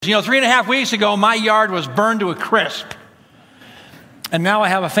You know, 3.5 weeks ago, my yard was burned to a crisp. And now I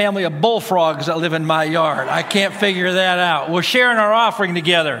have a family of bullfrogs that live in my yard. I can't figure that out. We're sharing our offering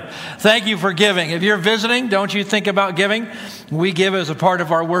together. Thank you for giving. If you're visiting, don't you think about giving? We give as a part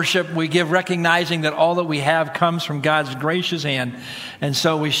of our worship. We give recognizing that all that we have comes from God's gracious hand. And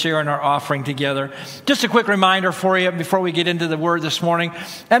so we share in our offering together. Just a quick reminder for you before we get into the word this morning.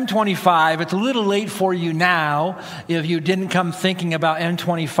 M25, it's a little late for you now if you didn't come thinking about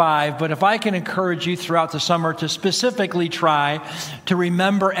M25. But if I can encourage you throughout the summer to specifically try to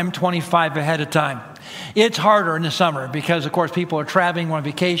remember M25 ahead of time. It's harder in the summer because, of course, people are traveling, we're on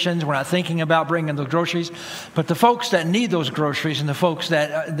vacations, we're not thinking about bringing those groceries. But the folks that need those groceries and the folks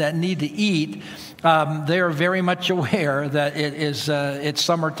that need to eat, they are very much aware that it's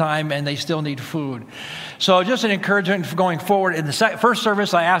summertime and they still need food. So just an encouragement for going forward. In the first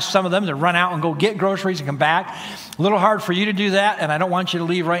service, I asked some of them to run out and go get groceries and come back. A little hard for you to do that, and I don't want you to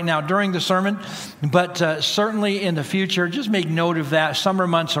leave right now during the sermon. But certainly in the future, just make note of that. Summer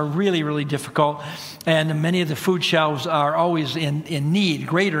months are really, really difficult, and many of the food shelves are always in need,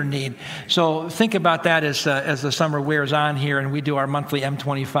 greater need. So think about that as the summer wears on here, and we do our monthly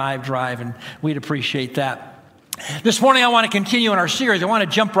M25 drive, and we'd appreciate that. This morning, I want to continue in our series. I want to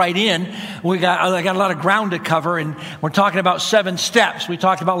jump right in. I got a lot of ground to cover, and we're talking about 7 steps. We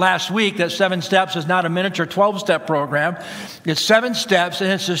talked about last week that 7 steps is not a miniature 12-step program. It's 7 steps, and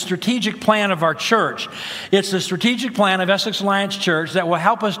it's the strategic plan of our church. It's the strategic plan of Essex Alliance Church that will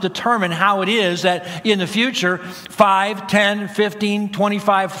help us determine how it is that in the future, 5, 10, 15,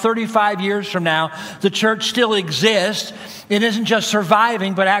 25, 35 years from now, the church still exists. It isn't just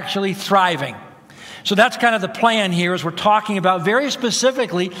surviving, but actually thriving. So that's kind of the plan here as we're talking about very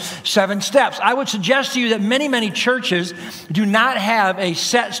specifically 7 steps. I would suggest to you that many, many churches do not have a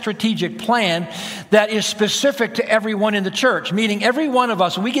set strategic plan that is specific to everyone in the church, meaning every one of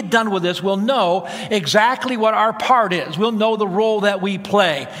us, when we get done with this, will know exactly what our part is. We'll know the role that we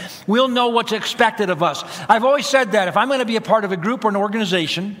play. We'll know what's expected of us. I've always said that if I'm going to be a part of a group or an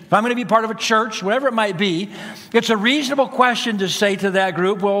organization, if I'm going to be part of a church, whatever it might be, it's a reasonable question to say to that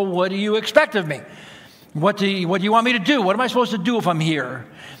group, well, what do you expect of me? What do you want me to do? What am I supposed to do if I'm here?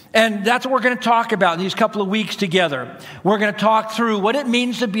 And that's what we're going to talk about in these couple of weeks together. We're going to talk through what it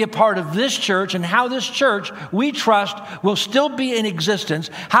means to be a part of this church and how this church, we trust, will still be in existence,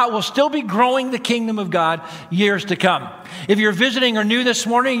 how it will still be growing the kingdom of God years to come. If you're visiting or new this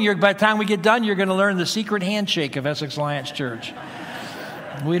morning, by the time we get done, you're going to learn the secret handshake of Essex Alliance Church.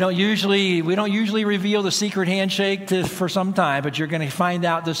 We don't usually reveal the secret handshake for some time, but you're going to find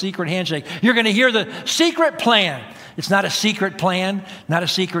out the secret handshake. You're going to hear the secret plan. It's not a secret plan, not a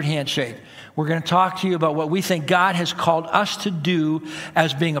secret handshake. We're going to talk to you about what we think God has called us to do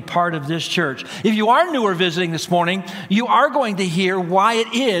as being a part of this church. If you are new or visiting this morning, you are going to hear why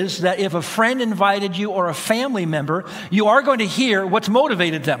it is that if a friend invited you or a family member, you are going to hear what's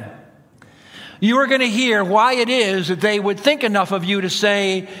motivated them. You are going to hear why it is that they would think enough of you to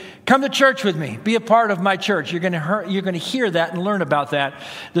say, come to church with me, be a part of my church. You're going to hear that and learn about that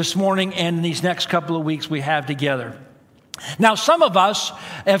this morning and in these next couple of weeks we have together. Now, some of us,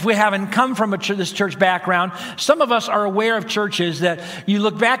 if we haven't come from this church background, some of us are aware of churches that you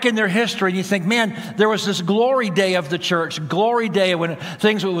look back in their history and you think, man, there was this glory day of the church, glory day when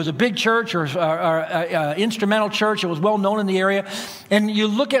it was a big church or instrumental church. It was well known in the area. And you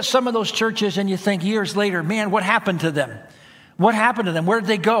look at some of those churches and you think years later, man, what happened to them? What happened to them? Where did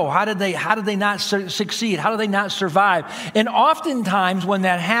they go? How did they not succeed? How did they not survive? And oftentimes when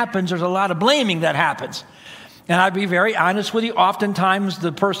that happens, there's a lot of blaming that happens. And I'd be very honest with you, oftentimes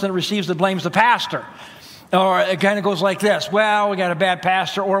the person that receives the blame is the pastor. Or it kind of goes like this, well, we got a bad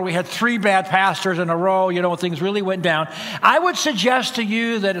pastor, or we had 3 bad pastors in a row, things really went down. I would suggest to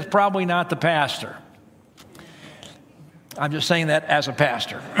you that it's probably not the pastor. I'm just saying that as a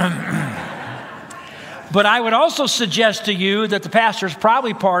pastor. But I would also suggest to you that the pastor is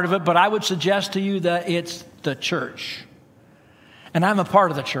probably part of it, but I would suggest to you that it's the church. And I'm a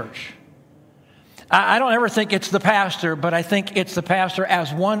part of the church. I don't ever think it's the pastor, but I think it's the pastor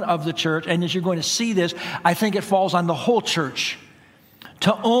as one of the church. And as you're going to see this, I think it falls on the whole church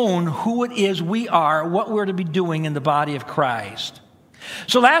to own who it is we are, what we're to be doing in the body of Christ.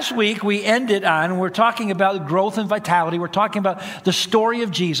 So last week we ended on, we're talking about growth and vitality. We're talking about the story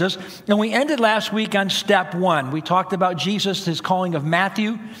of Jesus. And we ended last week on step 1. We talked about Jesus, his calling of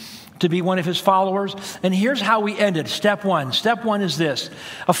Matthew to be one of his followers. And here's how we ended. Step 1. Step 1 is this.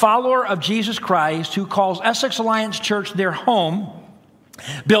 A follower of Jesus Christ who calls Essex Alliance Church their home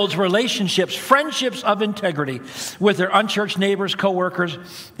builds relationships, friendships of integrity with their unchurched neighbors, co-workers,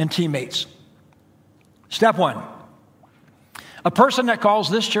 and teammates. Step 1. A person that calls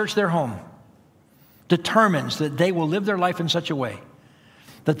this church their home determines that they will live their life in such a way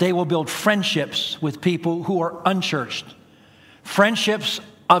that they will build friendships with people who are unchurched. Friendships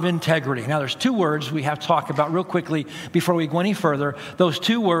of integrity. Now, there's two words we have to talk about real quickly before we go any further. Those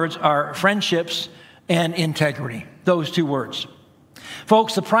two words are friendships and integrity. Those two words.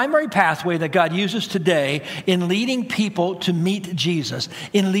 Folks, the primary pathway that God uses today in leading people to meet Jesus,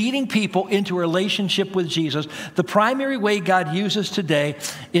 in leading people into a relationship with Jesus, the primary way God uses today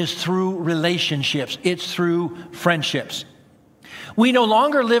is through relationships. It's through friendships. We no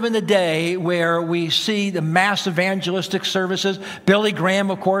longer live in the day where we see the mass evangelistic services. Billy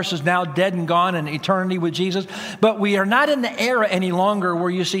Graham, of course, is now dead and gone in eternity with Jesus. But we are not in the era any longer where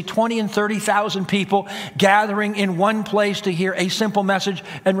you see 20 and 30,000 people gathering in one place to hear a simple message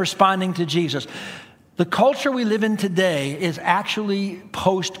and responding to Jesus. The culture we live in today is actually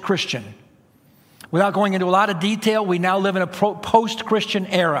post-Christian. Without going into a lot of detail, we now live in a post-Christian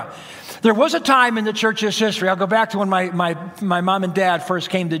era. There was a time in the church's history, I'll go back to when my mom and dad first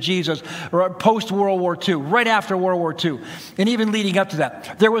came to Jesus, or post-World War II, right after World War II, and even leading up to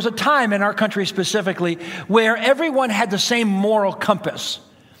that. There was a time in our country specifically where everyone had the same moral compass.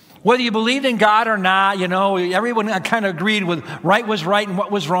 Whether you believed in God or not, everyone kind of agreed with right was right and what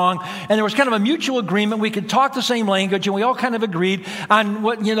was wrong. And there was kind of a mutual agreement. We could talk the same language, and we all kind of agreed on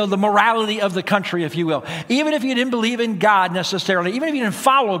what, the morality of the country, if you will. Even if you didn't believe in God necessarily, even if you didn't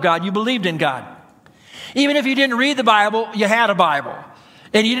follow God, you believed in God. Even if you didn't read the Bible, you had a Bible.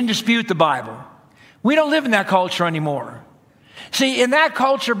 And you didn't dispute the Bible. We don't live in that culture anymore. See, in that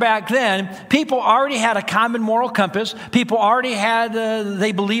culture back then, people already had a common moral compass. People already had,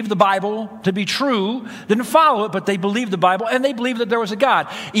 they believed the Bible to be true. Didn't follow it, but they believed the Bible, and they believed that there was a God,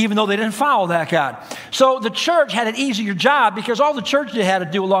 even though they didn't follow that God. So the church had an easier job because all the church had to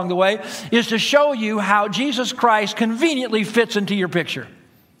do along the way is to show you how Jesus Christ conveniently fits into your picture.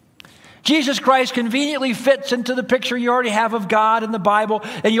 Jesus Christ conveniently fits into the picture you already have of God in the Bible,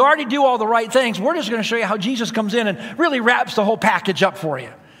 and you already do all the right things. We're just going to show you how Jesus comes in and really wraps the whole package up for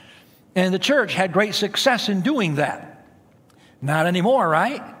you. And the church had great success in doing that. Not anymore,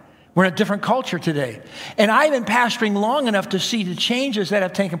 right? We're in a different culture today. And I've been pastoring long enough to see the changes that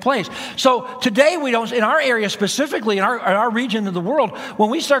have taken place. So today we don't, in our area specifically, in our region of the world, when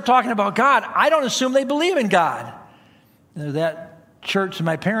we start talking about God, I don't assume they believe in God. That church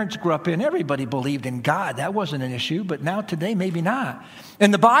my parents grew up in, everybody believed in God. That wasn't an issue, but now today, maybe not.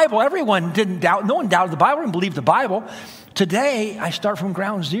 In the Bible, everyone didn't doubt. No one doubted the Bible and believed the Bible. Today, I start from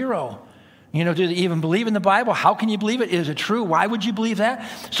ground zero. Do they even believe in the Bible? How can you believe it? Is it true? Why would you believe that?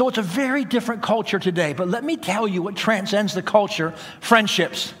 So it's a very different culture today. But let me tell you what transcends the culture: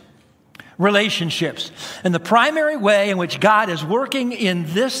 friendships. Relationships. And the primary way in which God is working in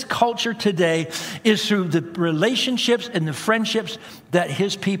this culture today is through the relationships and the friendships that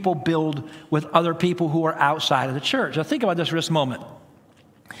his people build with other people who are outside of the church. Now think about this for just a moment.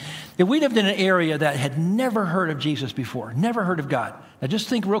 If we lived in an area that had never heard of Jesus before, never heard of God, now just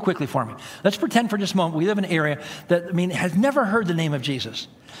think real quickly for me. Let's pretend for just a moment we live in an area that, has never heard the name of Jesus.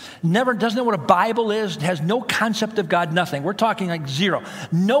 Doesn't know what a Bible is, has no concept of God, nothing. We're talking like zero.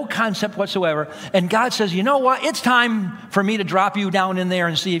 No concept whatsoever. And God says, you know what? It's time for me to drop you down in there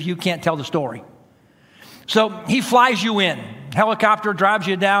and see if you can't tell the story. So he flies you in. Helicopter drives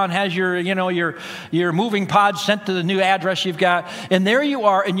you down, has your moving pod sent to the new address you've got. And there you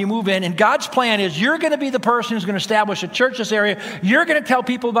are, and you move in. And God's plan is you're going to be the person who's going to establish a church in this area. You're going to tell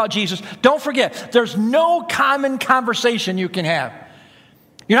people about Jesus. Don't forget, there's no common conversation you can have.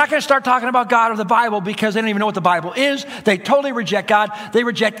 You're not going to start talking about God or the Bible because they don't even know what the Bible is. They totally reject God. They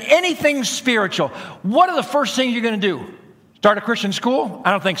reject anything spiritual. What are the first things you're going to do? Start a Christian school?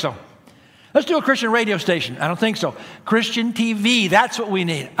 I don't think so. Let's do a Christian radio station. I don't think so. Christian TV, that's what we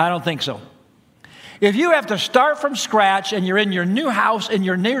need. I don't think so. If you have to start from scratch and you're in your new house in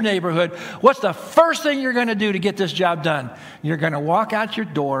your new neighborhood, what's the first thing you're going to do to get this job done? You're going to walk out your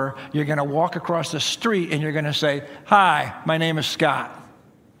door, you're going to walk across the street, and you're going to say, "Hi, my name is Scott."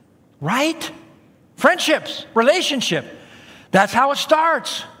 Right? Friendships, relationship. That's how it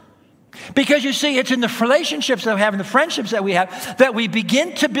starts. Because you see, it's in the relationships that we have and the friendships that we have that we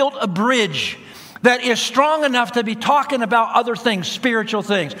begin to build a bridge that is strong enough to be talking about other things, spiritual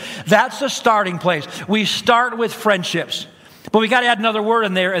things. That's the starting place. We start with friendships. But we got to add another word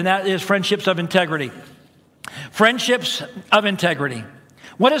in there, and that is friendships of integrity. Friendships of integrity.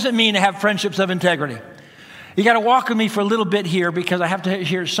 What does it mean to have friendships of integrity? You got to walk with me for a little bit here because I have to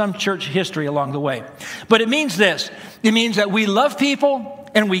hear some church history along the way. But it means this. It means that we love people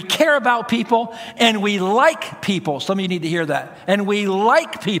and we care about people and we like people. Some of you need to hear that. And we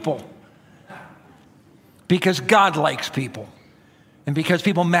like people because God likes people. and because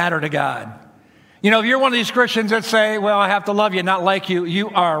people matter to God. You know, if you're one of these Christians that say, well, I have to love you, not like you, you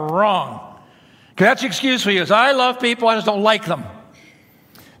are wrong. Because that's the excuse for you. Is I love people, I just don't like them.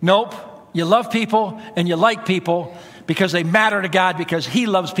 Nope. You love people and you like people because they matter to God, because He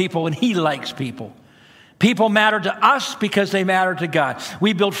loves people and He likes people. People matter to us because they matter to God.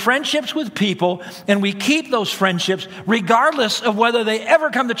 We build friendships with people, and we keep those friendships regardless of whether they ever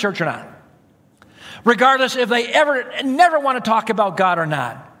come to church or not. Regardless if they never want to talk about God or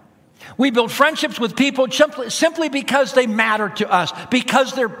not. We build friendships with people simply because they matter to us,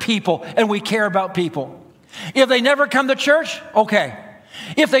 because they're people and we care about people. If they never come to church, okay.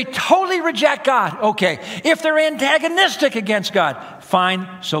 If they totally reject God, okay. If they're antagonistic against God, fine,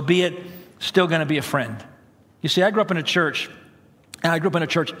 so be it. Still going to be a friend. You see, I grew up in a church, and I grew up in a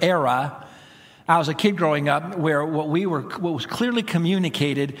church era. I was a kid growing up where what was clearly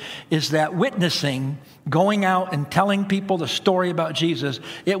communicated is that witnessing, going out and telling people the story about Jesus,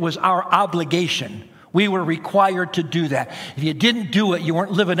 it was our obligation. We were required to do that. If you didn't do it, you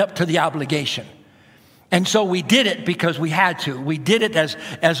weren't living up to the obligation. And so we did it because we had to. We did it as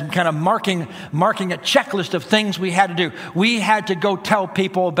kind of marking a checklist of things we had to do. We had to go tell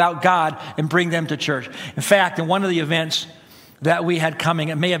people about God and bring them to church. In fact, in one of the events that we had coming,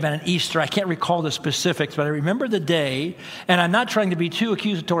 it may have been an Easter, I can't recall the specifics, but I remember the day, and I'm not trying to be too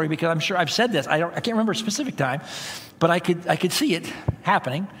accusatory because I'm sure I've said this. I can't remember a specific time, but I could see it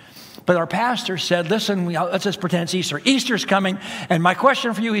happening. But our pastor said, listen, let's just pretend it's Easter. Easter's coming, and my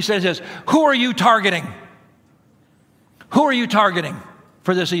question for you, he says, is who are you targeting? Who are you targeting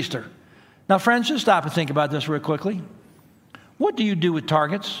for this Easter? Now, friends, just stop and think about this real quickly. What do you do with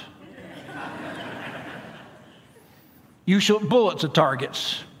targets? You shoot bullets at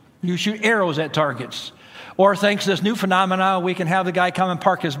targets. You shoot arrows at targets. Or thanks to this new phenomenon, we can have the guy come and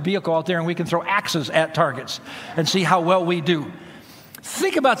park his vehicle out there and we can throw axes at targets and see how well we do.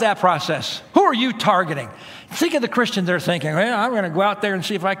 Think about that process. Who are you targeting? Think of the Christians that are thinking, well, I'm going to go out there and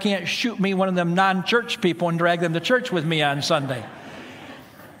see if I can't shoot me one of them non-church people and drag them to church with me on Sunday.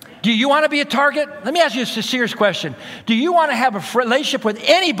 Do you want to be a target? Let me ask you a serious question. Do you want to have a relationship with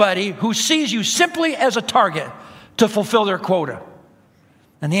anybody who sees you simply as a target to fulfill their quota?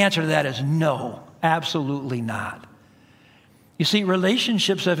 And the answer to that is no, absolutely not. You see,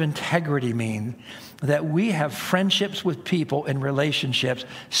 relationships of integrity mean that we have friendships with people and relationships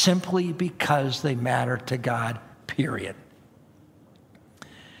simply because they matter to God, period.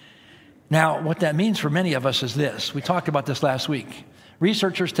 Now, what that means for many of us is this. We talked about this last week.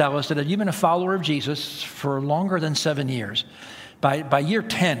 Researchers tell us that if you've been a follower of Jesus for longer than 7 years, by year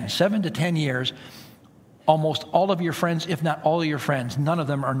 10, 7 to 10 years, almost all of your friends, if not all of your friends, none of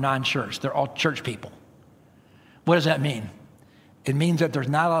them are non-church. They're all church people. What does that mean? It means that there's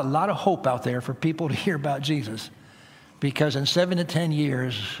not a lot of hope out there for people to hear about Jesus, because in 7 to 10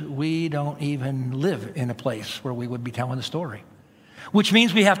 years, we don't even live in a place where we would be telling the story, which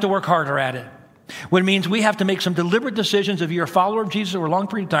means we have to work harder at it. Which means we have to make some deliberate decisions. If you're a follower of Jesus over a long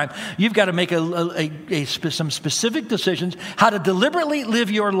period of time, you've got to make some specific decisions how to deliberately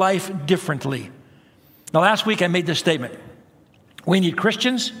live your life differently. Now, last week I made this statement. We need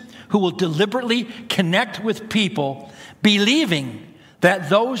Christians who will deliberately connect with people, believing that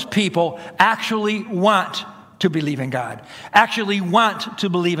those people actually want to believe in God, actually want to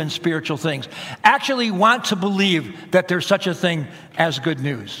believe in spiritual things, actually want to believe that there's such a thing as good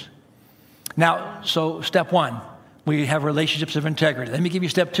news. Now, so step one, we have relationships of integrity. Let me give you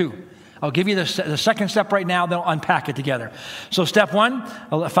step two. I'll give you the second step right now, then I'll unpack it together. So step one,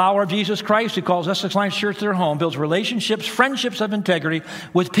 a follower of Jesus Christ who calls Essex Lions Church their home, builds relationships, friendships of integrity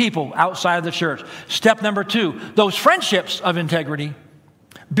with people outside of the church. Step number two, those friendships of integrity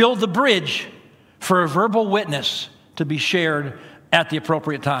build the bridge for a verbal witness to be shared at the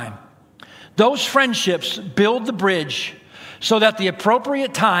appropriate time. Those friendships build the bridge so that the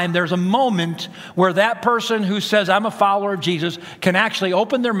appropriate time, there's a moment where that person who says, I'm a follower of Jesus, can actually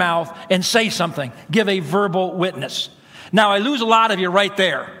open their mouth and say something, give a verbal witness. Now, I lose a lot of you right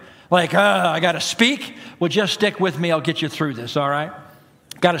there. Like, I got to speak? Well, just stick with me. I'll get you through this, all right?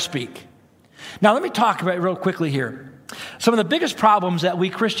 Got to speak. Now, let me talk about it real quickly here. Some of the biggest problems that we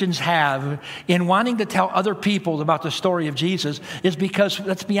Christians have in wanting to tell other people about the story of Jesus is because,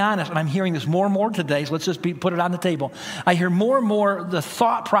 let's be honest, and I'm hearing this more and more today, so let's just put it on the table. I hear more and more the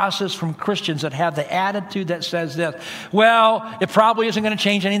thought process from Christians that have the attitude that says this, well, it probably isn't going to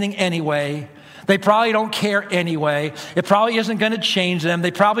change anything anyway. They probably don't care anyway. It probably isn't going to change them.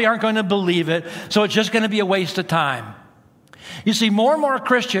 They probably aren't going to believe it, so it's just going to be a waste of time. You see, more and more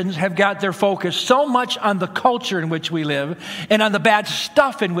Christians have got their focus so much on the culture in which we live and on the bad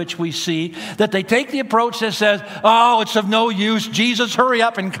stuff in which we see that they take the approach that says, oh, it's of no use. Jesus, hurry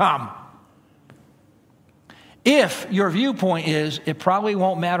up and come. If your viewpoint is it probably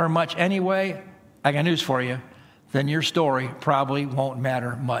won't matter much anyway, I got news for you, then your story probably won't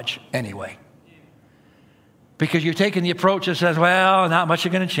matter much anyway. Because you're taking the approach that says, well, not much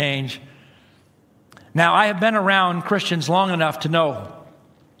is going to change. Now, I have been around Christians long enough to know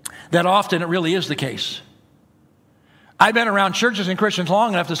that often it really is the case. I've been around churches and Christians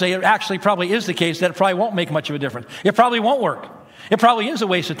long enough to say it actually probably is the case that it probably won't make much of a difference. It probably won't work. It probably is a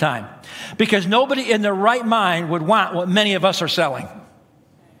waste of time. Because nobody in their right mind would want what many of us are selling.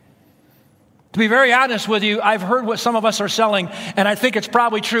 To be very honest with you, I've heard what some of us are selling, and I think it's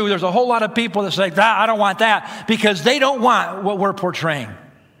probably true. There's a whole lot of people that say, I don't want that, because they don't want what we're portraying.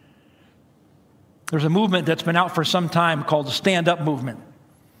 There's a movement that's been out for some time called the stand-up movement.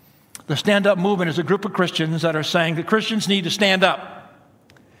 The stand-up movement is a group of Christians that are saying that Christians need to stand up.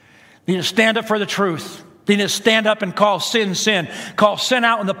 They need to stand up for the truth. They need to stand up and call sin, sin. Call sin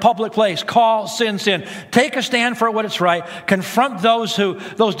out in the public place. Call sin, sin. Take a stand for what is right. Confront those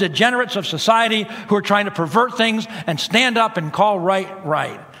degenerates of society who are trying to pervert things, and stand up and call right,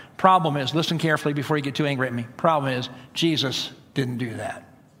 right. Problem is, listen carefully before you get too angry at me. Problem is, Jesus didn't do that.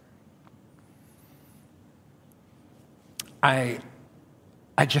 I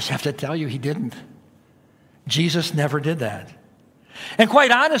just have to tell you, he didn't. Jesus never did that. And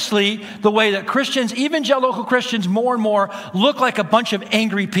quite honestly, the way that Christians, evangelical Christians, more and more look like a bunch of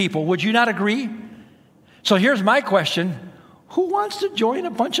angry people. Would you not agree? So here's my question. Who wants to join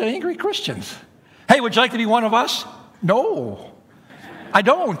a bunch of angry Christians? Hey, would you like to be one of us? No, I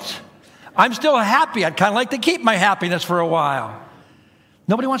don't. I'm still happy. I'd kind of like to keep my happiness for a while.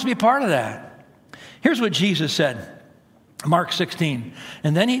 Nobody wants to be a part of that. Here's what Jesus said. Mark 16.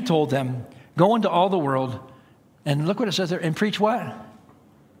 And then he told them, go into all the world, and look what it says there, and preach what?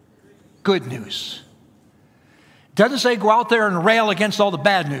 Good news. Doesn't say go out there and rail against all the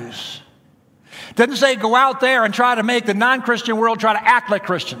bad news. Doesn't say go out there and try to make the non-Christian world try to act like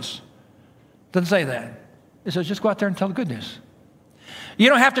Christians. Doesn't say that. It says just go out there and tell the good news. You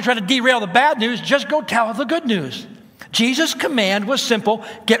don't have to try to derail the bad news, just go tell the good news. Jesus' command was simple,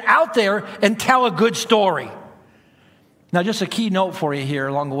 get out there and tell a good story. Now, just a key note for you here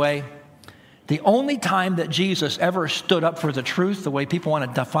along the way. The only time that Jesus ever stood up for the truth, the way people want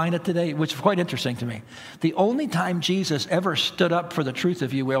to define it today, which is quite interesting to me, the only time Jesus ever stood up for the truth,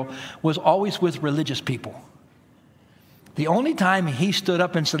 if you will, was always with religious people. The only time he stood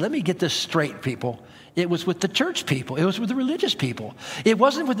up and said, let me get this straight, people, it was with the church people. It was with the religious people. It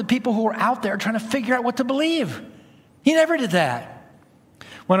wasn't with the people who were out there trying to figure out what to believe. He never did that.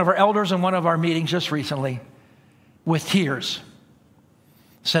 One of our elders in one of our meetings just recently, with tears,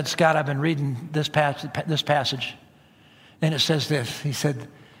 said, Scott, I've been reading this passage, and it says this. He said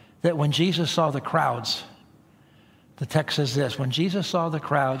that when Jesus saw the crowds, the text says this, when Jesus saw the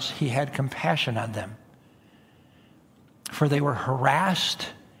crowds, he had compassion on them, for they were harassed.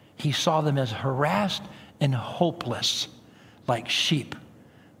 He saw them as harassed and hopeless, like sheep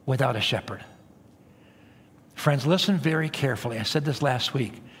without a shepherd. Friends, listen very carefully. I said this last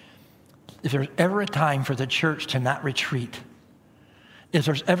week. If there's ever a time for the church to not retreat, if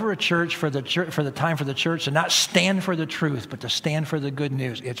there's ever a church for the time for the church to not stand for the truth, but to stand for the good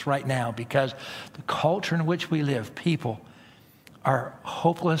news, it's right now, because the culture in which we live, people are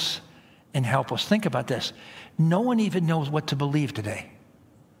hopeless and helpless. Think about this. No one even knows what to believe today.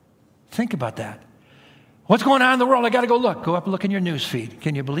 Think about that. What's going on in the world? I got to go look. Go up and look in your news feed.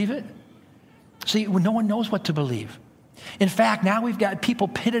 Can you believe it? See, no one knows what to believe. In fact, now we've got people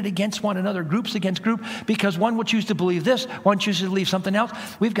pitted against one another, groups against group, because one will choose to believe this, one chooses to believe something else.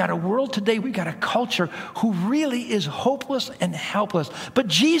 We've got a world today, we've got a culture who really is hopeless and helpless. But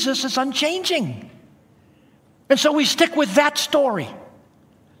Jesus is unchanging. And so we stick with that story,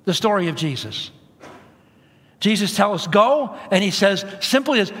 the story of Jesus. Jesus tells us, go, and he says,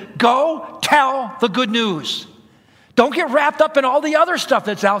 simply is, go tell the good news. Don't get wrapped up in all the other stuff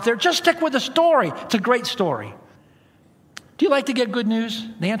that's out there. Just stick with the story. It's a great story. Do you like to get good news?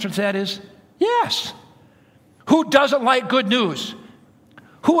 The answer to that is yes. Who doesn't like good news?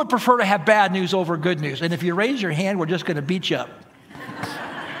 Who would prefer to have bad news over good news? And if you raise your hand, we're just going to beat you up.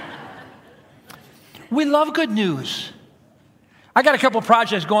 We love good news. I got a couple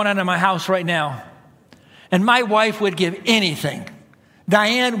projects going on in my house right now. And my wife would give anything.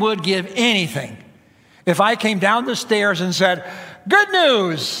 Diane would give anything if I came down the stairs and said, good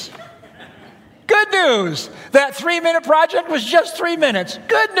news. Good news. That 3-minute project was just 3 minutes.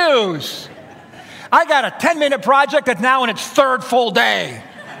 Good news. I got a 10-minute project that's now in its third full day.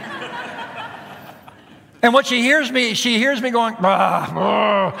 And what she hears me going,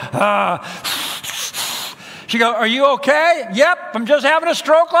 She goes, are you okay? Yep, I'm just having a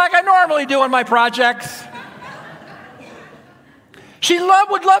stroke like I normally do on my projects. She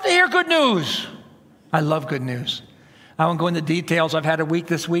would love to hear good news. I love good news. I won't go into details. I've had a week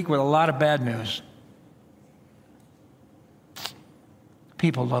this week with a lot of bad news.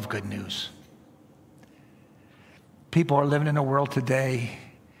 People love good news. People are living in a world today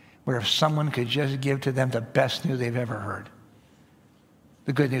where if someone could just give to them the best news they've ever heard,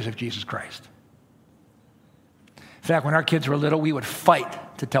 the good news of Jesus Christ. In fact, when our kids were little, we would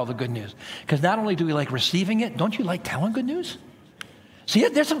fight to tell the good news. Because not only do we like receiving it, don't you like telling good news? See,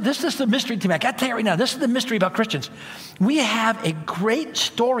 this is the mystery to me. I got to tell you right now, this is the mystery about Christians. We have a great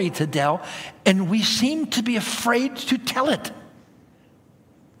story to tell, and we seem to be afraid to tell it.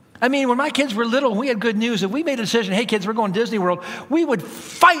 I mean, when my kids were little and we had good news, if we made a decision, hey, kids, we're going to Disney World, we would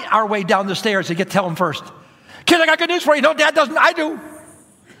fight our way down the stairs to tell them first. Kids, I got good news for you. No, Dad doesn't. I do.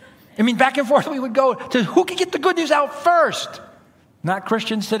 I mean, back and forth we would go to who can get the good news out first. Not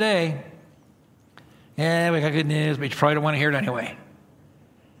Christians today. Yeah, we got good news, but you probably don't want to hear it anyway.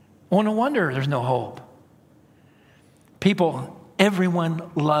 Oh, no wonder there's no hope. People,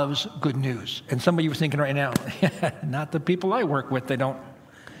 everyone loves good news. And some of you are thinking right now, not the people I work with, they don't.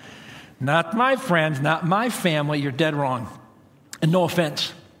 Not my friends, not my family, you're dead wrong. And no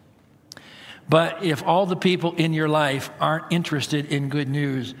offense. But if all the people in your life aren't interested in good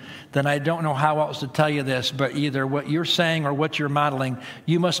news, then I don't know how else to tell you this, but either what you're saying or what you're modeling,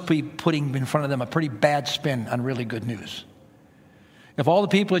 you must be putting in front of them a pretty bad spin on really good news. If all the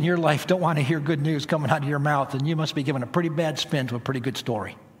people in your life don't want to hear good news coming out of your mouth, then you must be giving a pretty bad spin to a pretty good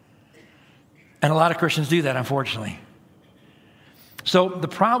story. And a lot of Christians do that, unfortunately. So the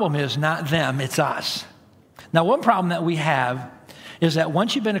problem is not them, it's us. Now, one problem that we have is that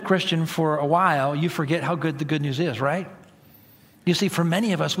once you've been a Christian for a while, you forget how good the good news is, right? You see, for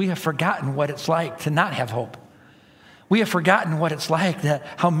many of us, we have forgotten what it's like to not have hope. We have forgotten what it's like,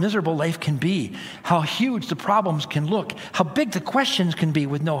 how miserable life can be, how huge the problems can look, how big the questions can be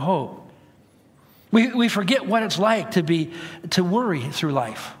with no hope. We forget what it's like to worry through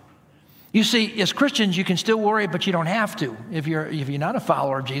life. You see, as Christians, you can still worry, but you don't have to. If you're not a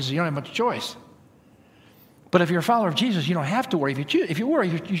follower of Jesus, you don't have much choice. But if you're a follower of Jesus, you don't have to worry. If you worry,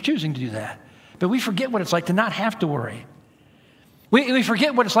 you're choosing to do that. But we forget what it's like to not have to worry. We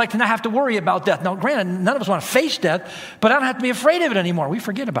forget what it's like to not have to worry about death. Now, granted, none of us want to face death, but I don't have to be afraid of it anymore. We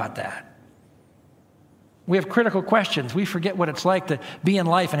forget about that. We have critical questions. We forget what it's like to be in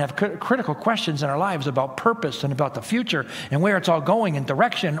life and have critical questions in our lives about purpose and about the future and where it's all going and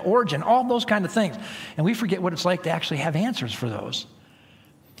direction and origin, all those kind of things. And we forget what it's like to actually have answers for those.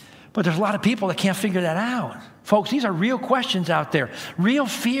 But there's a lot of people that can't figure that out. Folks, these are real questions out there, real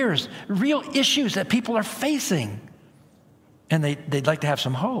fears, real issues that people are facing. And they'd like to have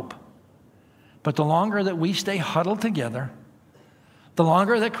some hope. But the longer that we stay huddled together, the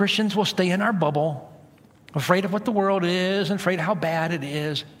longer that Christians will stay in our bubble, afraid of what the world is and afraid of how bad it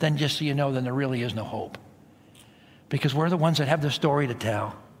is, then just so you know, then there really is no hope. Because we're the ones that have the story to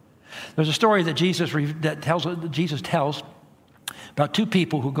tell. There's a story that Jesus tells about two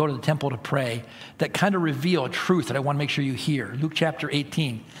people who go to the temple to pray that kind of reveal a truth that I want to make sure you hear. Luke chapter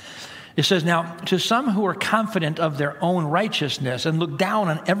 18. It says, now, to some who are confident of their own righteousness and look down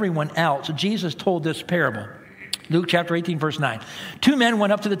on everyone else, Jesus told this parable. Luke chapter 18, verse 9. Two men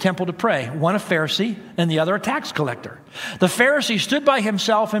went up to the temple to pray, one a Pharisee and the other a tax collector. The Pharisee stood by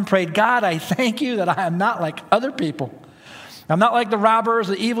himself and prayed, God, I thank you that I am not like other people. I'm not like the robbers,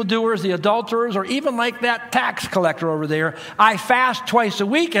 the evildoers, the adulterers, or even like that tax collector over there. I fast twice a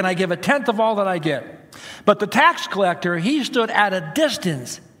week and I give a tenth of all that I get. But the tax collector, he stood at a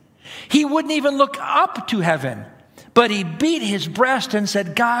distance. He wouldn't even look up to heaven, but he beat his breast and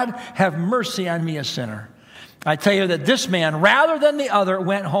said, God, have mercy on me, a sinner. I tell you that this man, rather than the other,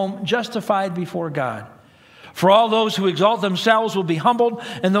 went home justified before God. For all those who exalt themselves will be humbled,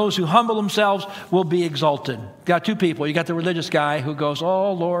 and those who humble themselves will be exalted. Got two people. You got the religious guy who goes,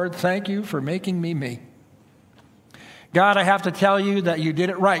 oh, Lord, thank you for making me me. God, I have to tell you that you did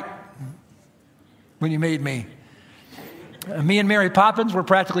it right when you made me. Me and Mary Poppins were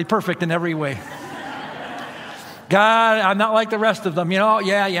practically perfect in every way. God, I'm not like the rest of them.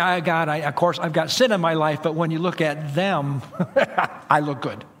 Yeah, God, of course, I've got sin in my life, but when you look at them, I look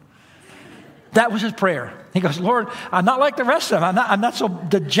good. That was his prayer. He goes, Lord, I'm not like the rest of them. I'm not so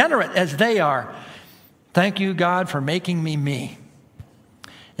degenerate as they are. Thank you, God, for making me me.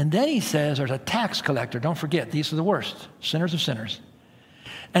 And then he says there's a tax collector. Don't forget, these are the worst, sinners of sinners.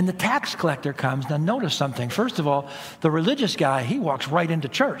 And the tax collector comes. Now notice something. First of all, the religious guy, he walks right into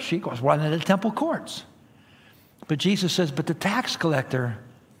church. He goes right into the temple courts. But Jesus says, but the tax collector,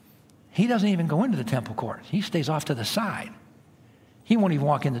 he doesn't even go into the temple courts. He stays off to the side. He won't even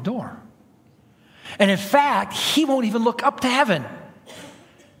walk in the door. And in fact, he won't even look up to heaven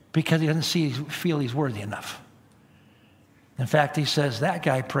because he doesn't feel he's worthy enough. In fact, he says that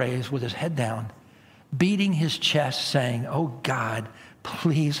guy prays with his head down, beating his chest, saying, oh God,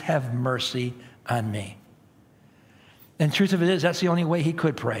 please have mercy on me. And the truth of it is, that's the only way he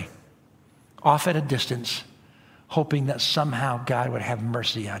could pray, off at a distance, hoping that somehow God would have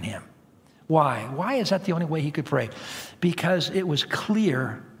mercy on him. Why? Why is that the only way he could pray? Because it was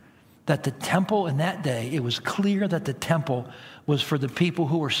clear that the temple in that day, it was clear that the temple was for the people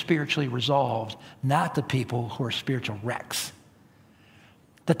who were spiritually resolved, not the people who were spiritual wrecks.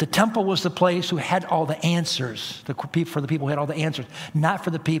 That the temple was the place who had all the answers, for the people who had all the answers, not for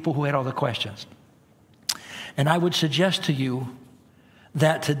the people who had all the questions. And I would suggest to you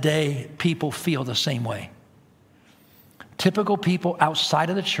that today people feel the same way. Typical people outside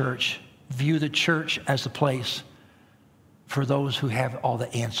of the church view the church as the place for those who have all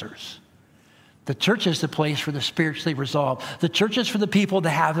the answers. The church is the place for the spiritually resolved. The church is for the people that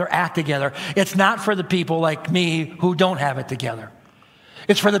have their act together. It's not for the people like me who don't have it together.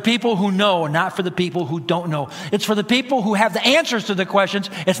 It's for the people who know, not for the people who don't know. It's for the people who have the answers to the questions.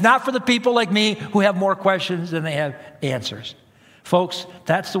 It's not for the people like me who have more questions than they have answers. Folks,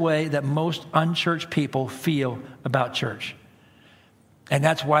 that's the way that most unchurched people feel about church. And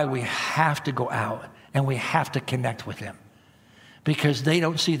that's why we have to go out and we have to connect with them. Because they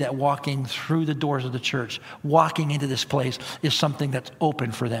don't see that walking through the doors of the church, walking into this place is something that's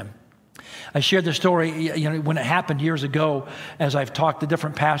open for them. I shared the story, when it happened years ago, as I've talked to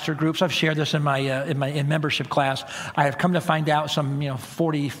different pastor groups. I've shared this in my membership class. I have come to find out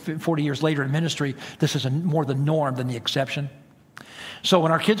 40 years later in ministry, this is more the norm than the exception. So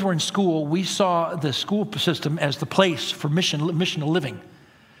when our kids were in school, we saw the school system as the place for missional living.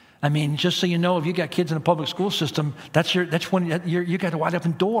 I mean, just so you know, if you got kids in a public school system, that's when you got a wide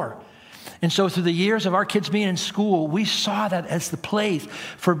open door. And so through the years of our kids being in school, we saw that as the place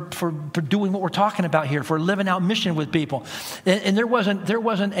for doing what we're talking about here, for living out mission with people. And there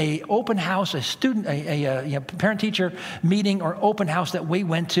wasn't a open house, a parent-teacher meeting or open house that we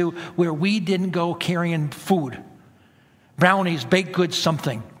went to where we didn't go carrying food, brownies, baked goods,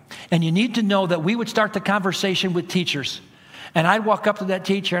 something. And you need to know that we would start the conversation with teachers. And I'd walk up to that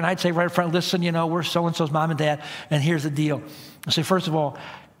teacher and I'd say right up front, listen, we're so-and-so's mom and dad, and here's the deal. I say, first of all,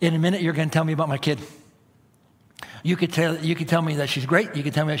 in a minute, you're going to tell me about my kid. You could tell me that she's great. You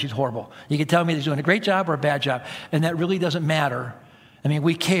could tell me that she's horrible. You could tell me that she's doing a great job or a bad job. And that really doesn't matter. I mean,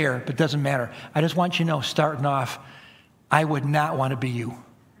 we care, but it doesn't matter. I just want you to know, starting off, I would not want to be you.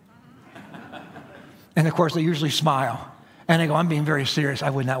 And of course, they usually smile. And they go, I'm being very serious. I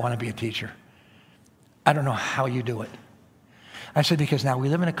would not want to be a teacher. I don't know how you do it. I said, because now we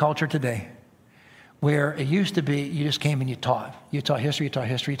live in a culture today where it used to be you just came and you taught. You taught history, you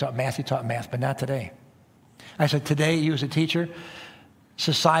taught math, but not today. I said, today you as a teacher,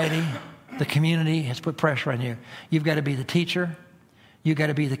 society, the community has put pressure on you. You've got to be the teacher. You've got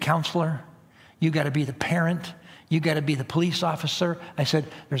to be the counselor. You've got to be the parent. You've got to be the police officer. I said,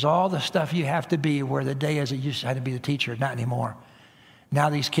 there's all the stuff you have to be where the day is it used to have to be the teacher, not anymore. Now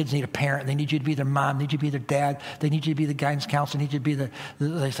these kids need a parent. They need you to be their mom. They need you to be their dad. They need you to be the guidance counselor. They need you to be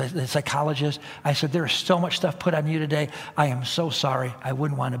the psychologist. I said, there is so much stuff put on you today. I am so sorry. I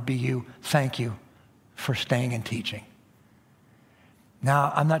wouldn't want to be you. Thank you for staying and teaching.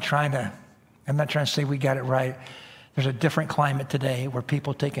 Now, I'm not trying to say we got it right. There's a different climate today where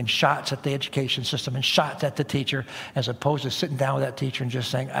people taking shots at the education system and shots at the teacher as opposed to sitting down with that teacher and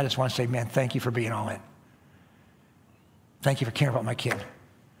just saying, I just want to say, man, thank you for being all in. Thank you for caring about my kid.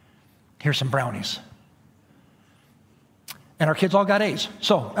 Here's some brownies. And our kids all got A's.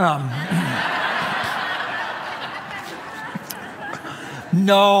 So,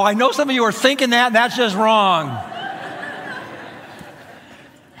 no, I know some of you are thinking that, and that's just wrong.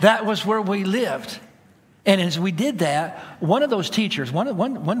 That was where we lived. And as we did that, one of those teachers, I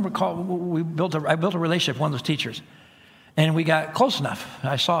built a relationship with one of those teachers. And we got close enough.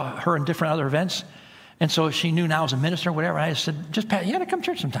 I saw her in different other events. And so she knew now I was a minister or whatever. I said, just Pat, you got to come to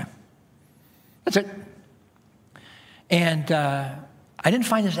church sometime. That's it. And I didn't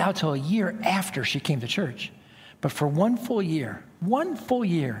find this out till a year after she came to church. But for one full year,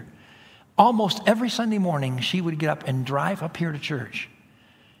 almost every Sunday morning, she would get up and drive up here to church,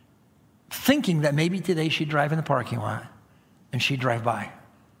 thinking that maybe today she'd drive in the parking lot and she'd drive by.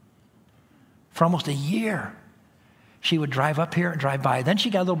 For almost a year. she would drive up here and drive by. Then she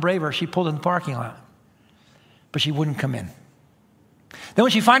got a little braver. She pulled in the parking lot, but she wouldn't come in. Then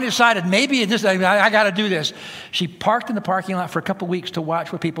when she finally decided, maybe I got to do this, she parked in the parking lot for a couple weeks to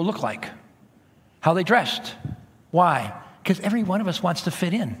watch what people look like, how they dressed. Why? Because every one of us wants to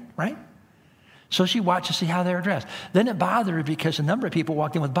fit in, right? So she watched to see how they were dressed. Then it bothered her because a number of people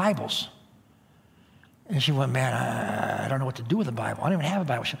walked in with Bibles. And she went, man, I don't know what to do with a Bible. I don't even have a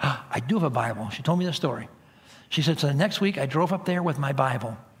Bible. She said, I do have a Bible. She told me the story. She said, so the next week I drove up there with my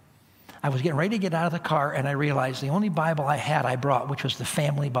Bible. I was getting ready to get out of the car, and I realized the only Bible I brought, which was the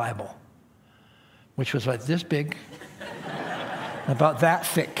family Bible, which was like this big, about that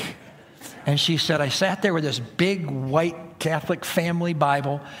thick. And she said, I sat there with this big white Catholic family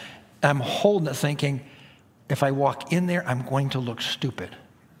Bible. I'm holding it thinking, if I walk in there, I'm going to look stupid.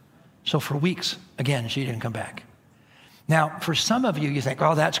 So for weeks, again, she didn't come back. Now, for some of you, you think,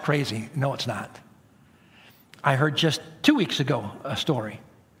 oh, that's crazy. No, it's not. I heard just 2 weeks ago a story.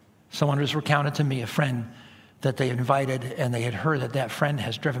 Someone was recounted to me, a friend that they invited, and they had heard that that friend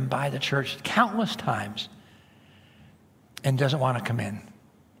has driven by the church countless times and doesn't want to come in.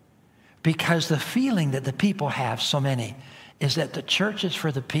 Because the feeling that the people have, so many, is that the church is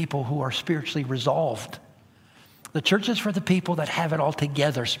for the people who are spiritually resolved. The church is for the people that have it all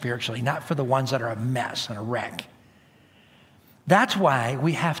together spiritually, not for the ones that are a mess and a wreck. That's why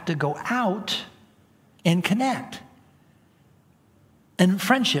we have to go out and connect. And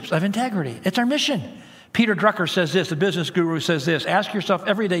friendships of integrity. It's our mission. Peter Drucker says this, the business guru says this, ask yourself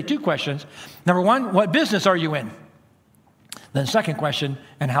every day 2 questions. Number 1, what business are you in? Then second question,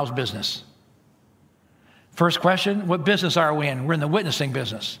 and how's business? First question, what business are we in? We're in the witnessing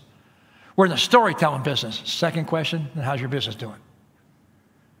business. We're in the storytelling business. Second question, and how's your business doing?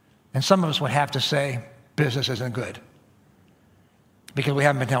 And some of us would have to say, business isn't good because we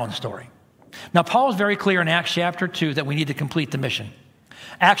haven't been telling the story. Now, Paul is very clear in Acts chapter 2 that we need to complete the mission.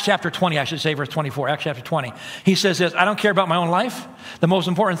 Acts chapter 20, I should say, verse 24, Acts chapter 20. He says this, I don't care about my own life. The most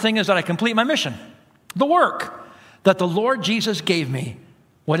important thing is that I complete my mission, the work that the Lord Jesus gave me.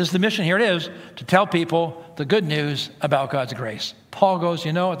 What is the mission? Here it is, to tell people the good news about God's grace. Paul goes,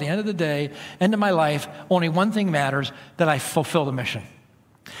 at the end of the day, end of my life, only one thing matters, that I fulfill the mission.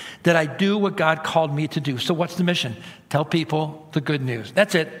 That I do what God called me to do. So what's the mission? Tell people the good news.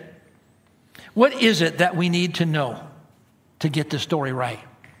 That's it. What is it that we need to know to get the story right?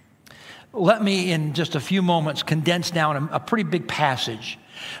 Let me, in just a few moments, condense down a pretty big passage.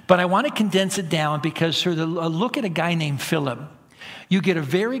 But I want to condense it down because through a look at a guy named Philip, you get a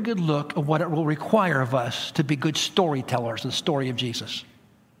very good look at what it will require of us to be good storytellers of the story of Jesus.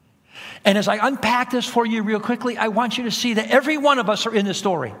 And as I unpack this for you real quickly, I want you to see that every one of us are in this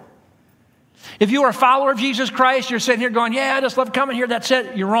story. If you are a follower of Jesus Christ, you're sitting here going, yeah, I just love coming here, that's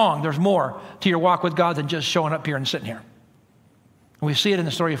it. You're wrong. There's more to your walk with God than just showing up here and sitting here. And we see it in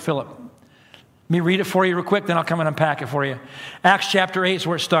the story of Philip. Let me read it for you real quick, then I'll come and unpack it for you. Acts chapter 8 is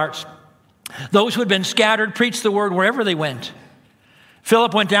where it starts. Those who had been scattered preached the word wherever they went.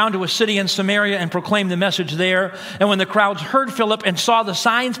 Philip went down to a city in Samaria and proclaimed the message there. And when the crowds heard Philip and saw the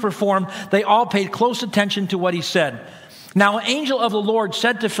signs performed, they all paid close attention to what he said. Now an angel of the Lord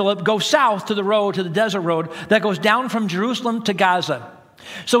said to Philip, go south to the desert road that goes down from Jerusalem to Gaza.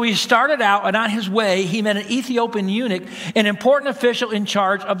 So he started out, and on his way, he met an Ethiopian eunuch, an important official in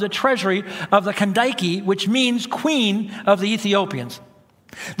charge of the treasury of the Kandake, which means queen of the Ethiopians.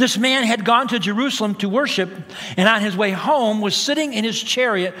 This man had gone to Jerusalem to worship, and on his way home was sitting in his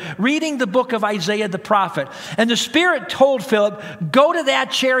chariot reading the book of Isaiah the prophet. And the Spirit told Philip, go to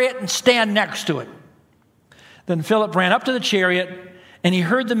that chariot and stand next to it. Then Philip ran up to the chariot, and he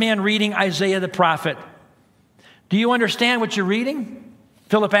heard the man reading Isaiah the prophet. Do you understand what you're reading?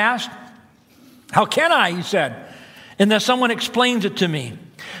 Philip asked. How can I? He said. Unless someone explains it to me.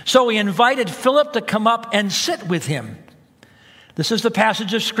 So he invited Philip to come up and sit with him. This is the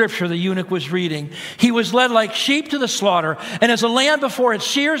passage of scripture the eunuch was reading. He was led like sheep to the slaughter, and as a lamb before its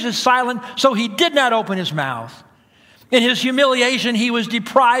shears is silent, so he did not open his mouth. In his humiliation, he was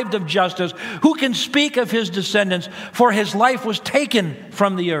deprived of justice. Who can speak of his descendants? For his life was taken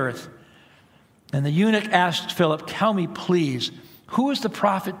from the earth. And the eunuch asked Philip, tell me, please, who is the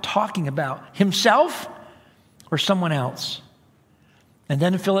prophet talking about? Himself or someone else? And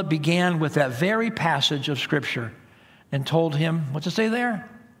then Philip began with that very passage of scripture and told him, what's it say there?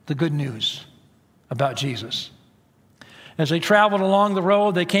 The good news about Jesus. As they traveled along the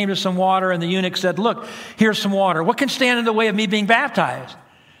road, they came to some water, and the eunuch said, look, here's some water. What can stand in the way of me being baptized?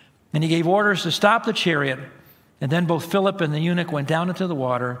 And he gave orders to stop the chariot. And then both Philip and the eunuch went down into the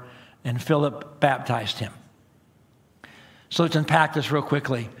water, and Philip baptized him. So let's unpack this real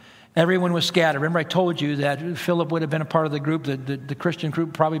quickly. Everyone was scattered. Remember I told you that Philip would have been a part of the group, the Christian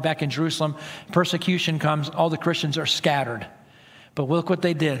group, probably back in Jerusalem. Persecution comes, all the Christians are scattered. But look what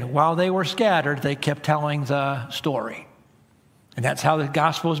they did. While they were scattered, they kept telling the story. And that's how the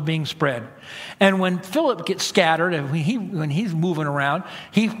gospel is being spread. And when Philip gets scattered, and when he's moving around,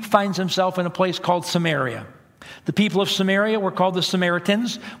 he finds himself in a place called Samaria. The people of Samaria were called the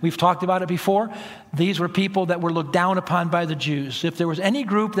Samaritans. We've talked about it before. These were people that were looked down upon by the Jews. If there was any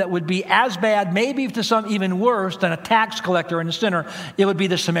group that would be as bad, maybe to some even worse than a tax collector and a sinner, it would be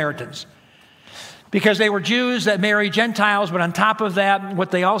the Samaritans. Because they were Jews that married Gentiles, but on top of that,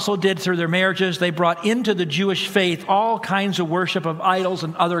 what they also did through their marriages, they brought into the Jewish faith all kinds of worship of idols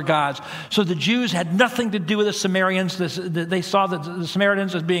and other gods. So the Jews had nothing to do with the Samaritans. They saw the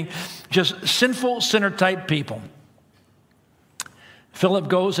Samaritans as being just sinful, sinner-type people. Philip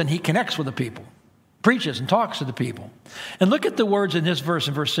goes and he connects with the people, preaches and talks to the people. And look at the words in this verse,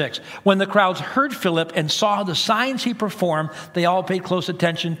 in verse 6. When the crowds heard Philip and saw the signs he performed, they all paid close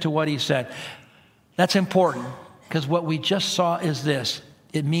attention to what he said. That's important, because what we just saw is this.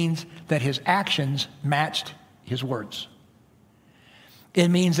 It means that his actions matched his words. It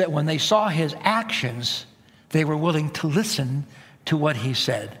means that when they saw his actions, they were willing to listen to what he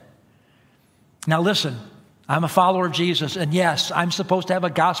said. Now listen, I'm a follower of Jesus, and yes, I'm supposed to have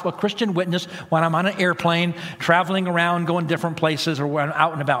a Christian witness when I'm on an airplane, traveling around, going different places, or when I'm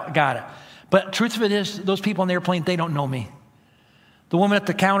out and about. Got it. But truth of it is, those people on the airplane, they don't know me. The woman at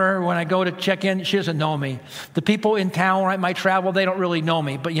the counter, when I go to check in, she doesn't know me. The people in town where I might travel, they don't really know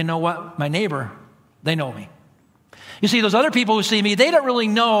me. But you know what? My neighbor, they know me. You see, those other people who see me, they don't really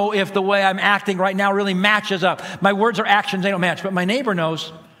know if the way I'm acting right now really matches up. My words or actions, they don't match. But my neighbor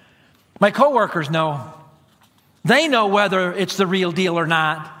knows. My coworkers know. They know whether it's the real deal or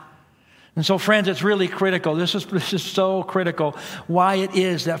not. And so, friends, it's really critical. This is so critical. Why it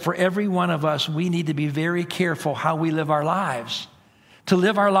is that for every one of us, we need to be very careful how we live our lives. To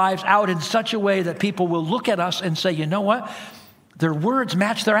live our lives out in such a way that people will look at us and say, you know what? Their words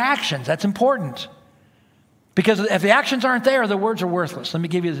match their actions. That's important. Because if the actions aren't there, the words are worthless. Let me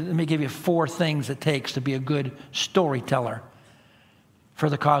give you 4 things it takes to be a good storyteller for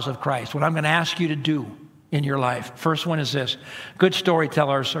the cause of Christ. What I'm going to ask you to do in your life. First one is this. Good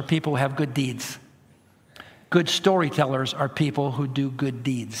storytellers are people who have good deeds. Good storytellers are people who do good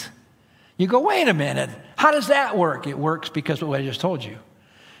deeds. You go, wait a minute. How does that work? It works because of what I just told you.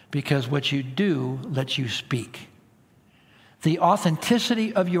 Because what you do lets you speak. The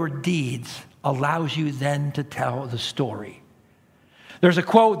authenticity of your deeds allows you then to tell the story. There's a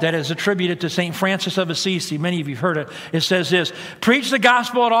quote that is attributed to St. Francis of Assisi. Many of you have heard it. It says this, preach the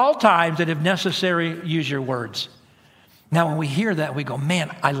gospel at all times, and if necessary, use your words. Now, when we hear that, we go,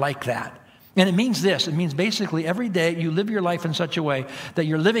 man, I like that. And it means this. It means basically every day you live your life in such a way that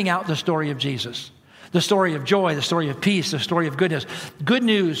you're living out the story of Jesus. The story of joy, the story of peace, the story of goodness. Good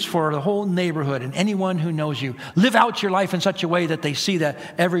news for the whole neighborhood and anyone who knows you. Live out your life in such a way that they see that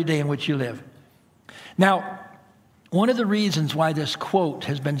every day in which you live. Now, one of the reasons why this quote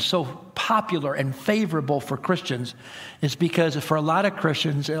has been so popular and favorable for Christians is because for a lot of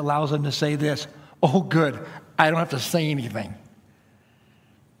Christians, it allows them to say this, oh, good, I don't have to say anything.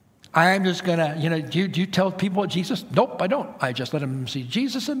 I'm just going to, do you tell people about Jesus? Nope, I don't. I just let them see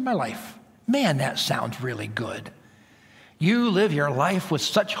Jesus in my life. Man, that sounds really good. You live your life with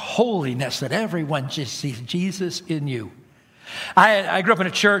such holiness that everyone just sees Jesus in you. I grew up in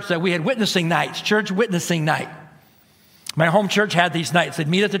a church that we had witnessing nights, church witnessing night. My home church had these nights. They'd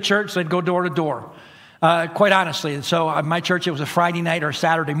meet at the church. They'd go door to door. Quite honestly. And so my church, it was a Friday night or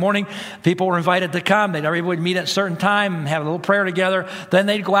Saturday morning. People were invited to come. Everybody would meet at a certain time and have a little prayer together. Then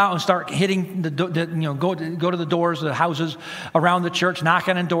they'd go out and start hitting go to the doors of the houses around the church,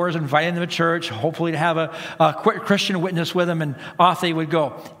 knocking on doors, inviting them to church, hopefully to have a Christian witness with them, and off they would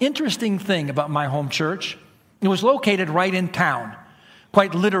go. Interesting thing about my home church, it was located right in town.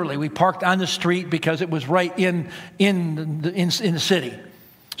 Quite literally, we parked on the street because it was right in the city.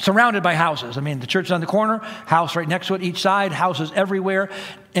 Surrounded by houses. I mean, the church is on the corner, house right next to it, each side, houses everywhere.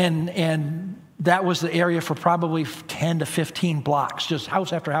 And that was the area for probably 10 to 15 blocks, just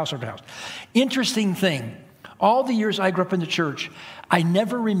house after house after house. Interesting thing, all the years I grew up in the church, I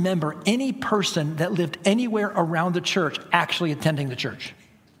never remember any person that lived anywhere around the church actually attending the church.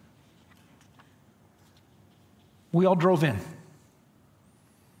 We all drove in.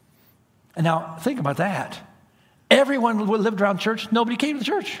 And now, think about that. Everyone who lived around church, nobody came to the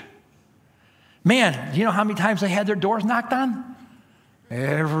church. Man, do you know how many times they had their doors knocked on?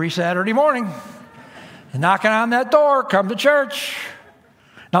 Every Saturday morning. And knocking on that door, come to church.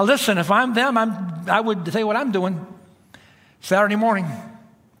 Now listen, if I'm them, I would tell you what I'm doing. Saturday morning,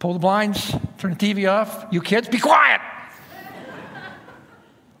 Pull the blinds, turn the TV off. You kids, be quiet.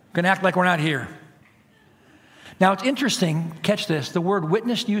 Gonna act like we're not here. Now, it's interesting, catch this, the word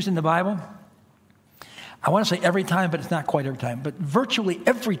witness used in the Bible, I want to say every time, but it's not quite every time, but virtually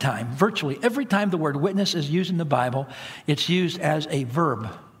every time the word witness is used in the Bible, it's used as a verb,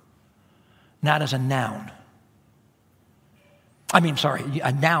 not as a noun.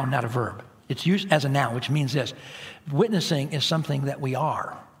 A noun, not a verb. It's used as a noun, which means this. Witnessing is something that we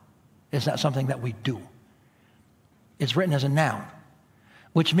are. It's not something that we do. It's written as a noun,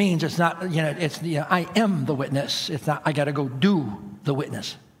 which means it's not, I am the witness. It's not, I got to go do the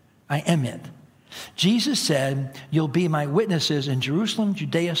witness. I am it. Jesus said, you'll be my witnesses in Jerusalem,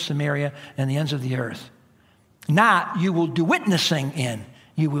 Judea, Samaria, and the ends of the earth. Not you will do witnessing in.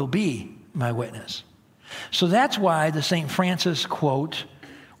 You will be my witness. So that's why the St. Francis quote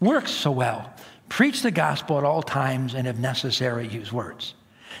works so well. Preach the gospel at all times and if necessary, use words.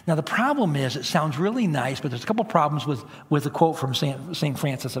 Now the problem is it sounds really nice, but there's a couple problems with the quote from St.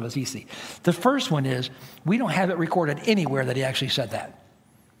 Francis of Assisi. The first one is we don't have it recorded anywhere that he actually said that.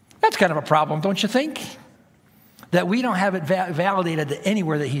 That's kind of a problem, don't you think? That we don't have it validated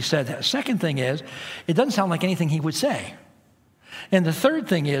anywhere that he said that. Second thing is, it doesn't sound like anything he would say. And the third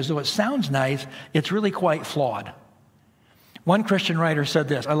thing is, though it sounds nice, it's really quite flawed. One Christian writer said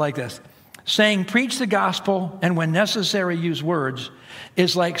this, I like this, saying preach the gospel and when necessary use words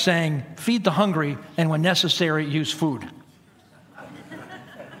is like saying feed the hungry and when necessary use food.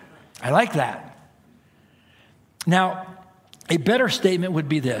 I like that. Now, a better statement would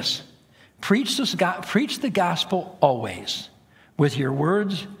be this. Preach the gospel always with your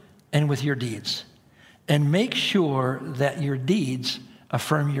words and with your deeds. And make sure that your deeds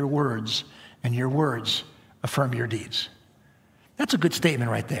affirm your words and your words affirm your deeds. That's a good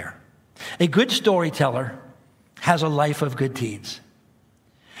statement right there. A good storyteller has a life of good deeds.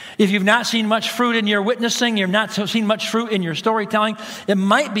 If you've not seen much fruit in your witnessing, you've not seen much fruit in your storytelling, it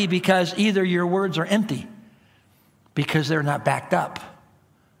might be because either your words are empty, because they're not backed up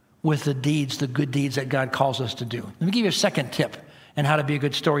with the deeds, the good deeds that God calls us to do. Let me give you a second tip on how to be a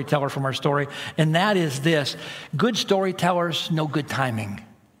good storyteller from our story, and that is this. Good storytellers know good timing.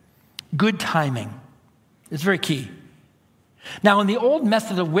 Good timing is very key. Now, in the old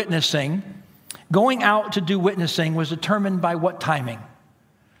method of witnessing, going out to do witnessing was determined by what timing?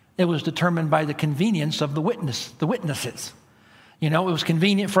 It was determined by the convenience of the witnesses. It was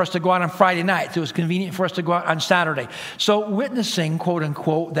convenient for us to go out on Friday nights. It was convenient for us to go out on Saturday. So witnessing, quote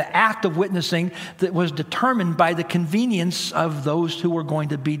unquote, the act of witnessing that was determined by the convenience of those who were going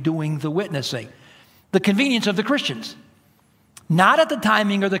to be doing the witnessing. The convenience of the Christians. Not at the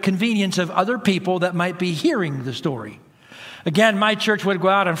timing or the convenience of other people that might be hearing the story. Again, my church would go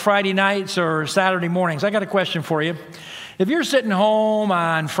out on Friday nights or Saturday mornings. I got a question for you. If you're sitting home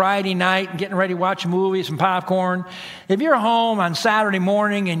on Friday night and getting ready to watch a movie, some popcorn, if you're home on Saturday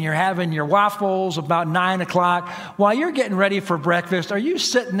morning and you're having your waffles about 9 o'clock, while you're getting ready for breakfast, are you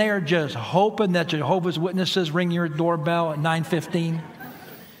sitting there just hoping that Jehovah's Witnesses ring your doorbell at 9:15?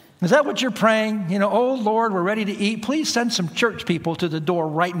 Is that what you're praying? Oh Lord, we're ready to eat. Please send some church people to the door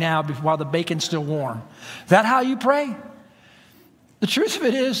right now while the bacon's still warm. Is that how you pray? The truth of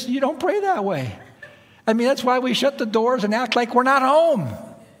it is, you don't pray that way. That's why we shut the doors and act like we're not home.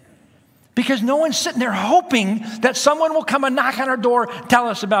 Because no one's sitting there hoping that someone will come and knock on our door, tell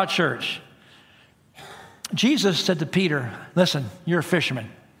us about church. Jesus said to Peter, listen, you're a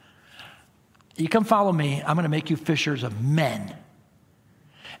fisherman. You come follow me, I'm going to make you fishers of men.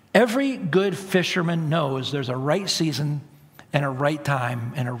 Every good fisherman knows there's a right season and a right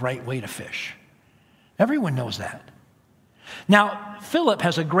time and a right way to fish. Everyone knows that. Now, Philip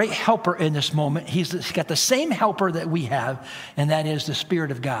has a great helper in this moment. He's got the same helper that we have, and that is the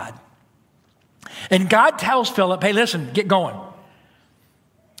Spirit of God. And God tells Philip, hey, listen, get going.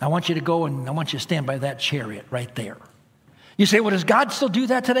 I want you to go and I want you to stand by that chariot right there. You say, well, does God still do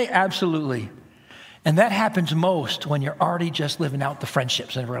that today? Absolutely. And that happens most when you're already just living out the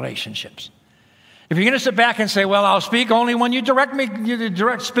friendships and relationships. If you're going to sit back and say, well, I'll speak only when you direct me, you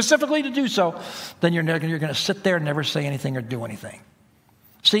direct specifically to do so, then you're going to sit there and never say anything or do anything.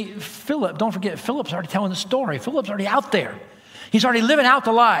 See, Philip, don't forget, Philip's already telling the story. Philip's already out there. He's already living out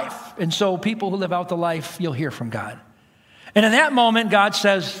the life. And so people who live out the life, you'll hear from God. And in that moment, God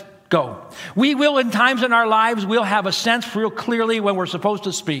says, go. We will, in times in our lives, we'll have a sense real clearly when we're supposed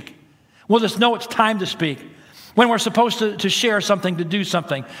to speak. We'll just know it's time to speak. When we're supposed to share something, to do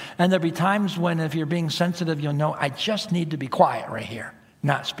something. And there'll be times when if you're being sensitive, you'll know, I just need to be quiet right here,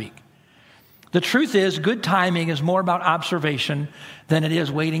 not speak. The truth is, good timing is more about observation than it is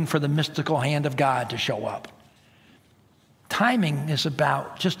waiting for the mystical hand of God to show up. Timing is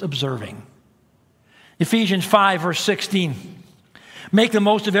about just observing. Ephesians 5, verse 16. Make the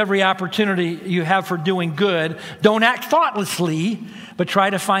most of every opportunity you have for doing good. Don't act thoughtlessly, but try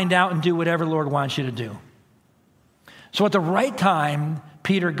to find out and do whatever the Lord wants you to do. So at the right time,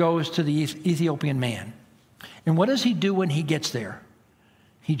 Peter goes to the Ethiopian man. And what does he do when he gets there?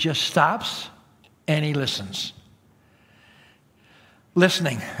 He just stops and he listens.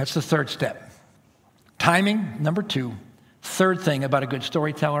 Listening, that's the third step. Timing, number 2. Third thing about a good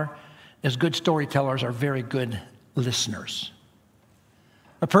storyteller is good storytellers are very good listeners.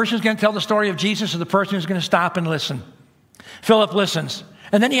 A person who's going to tell the story of Jesus is the person who's going to stop and listen. Philip listens,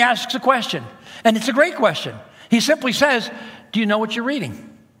 and then he asks a question, and it's a great question. He simply says, do you know what you're reading?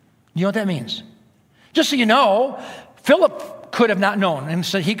 You know what that means? Just so you know, Philip could have not known, and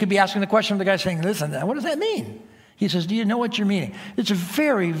so he could be asking the question of the guy saying, listen, what does that mean? He says, do you know what you're reading? It's a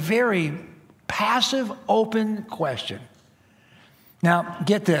very, very passive, open question. Now,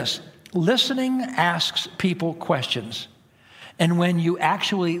 get this. Listening asks people questions. And when you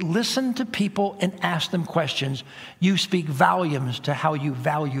actually listen to people and ask them questions, you speak volumes to how you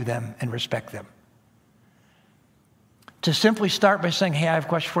value them and respect them. To simply start by saying, hey, I have a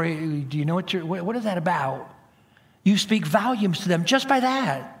question for you. Do you know what is that about? You speak volumes to them just by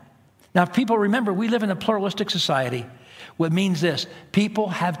that. Now, if people remember, we live in a pluralistic society. What means this, people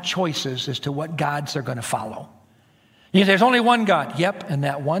have choices as to what gods they're going to follow. You say, there's only one God. Yep, and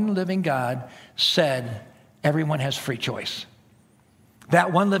that one living God said everyone has free choice.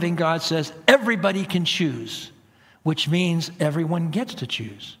 That one living God says everybody can choose, which means everyone gets to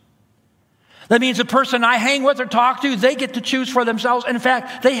choose. That means the person I hang with or talk to, they get to choose for themselves. In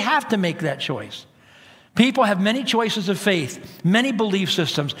fact, they have to make that choice. People have many choices of faith, many belief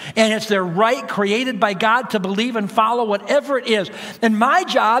systems, and it's their right created by God to believe and follow whatever it is. And my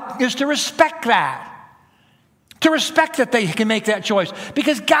job is to respect that. To respect that they can make that choice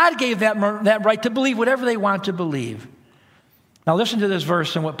because God gave that right to believe whatever they want to believe. Now listen to this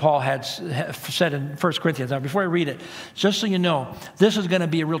verse and what Paul had said in 1 Corinthians. Now before I read it, just so you know, this is going to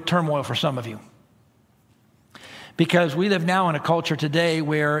be a real turmoil for some of you. Because we live now in a culture today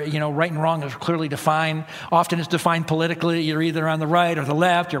where, right and wrong is clearly defined. Often it's defined politically. You're either on the right or the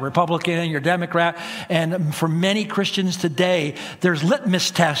left. You're Republican, you're Democrat. And for many Christians today, there's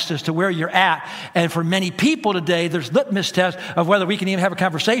litmus tests as to where you're at. And for many people today, there's litmus tests of whether we can even have a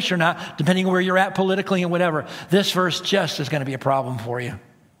conversation or not, depending on where you're at politically and whatever. This verse just is going to be a problem for you.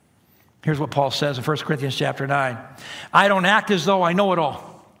 Here's what Paul says in 1 Corinthians chapter 9. I don't act as though I know it all.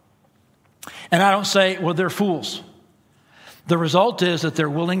 And I don't say, well, they're fools. The result is that they're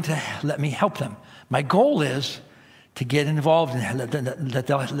willing to let me help them. My goal is to get involved and that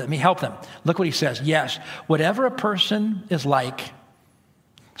they'll let me help them. Look what he says. Yes, whatever a person is like,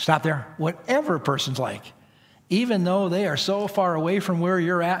 stop there, whatever a person's like, even though they are so far away from where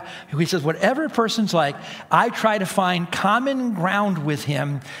you're at, he says, whatever a person's like, I try to find common ground with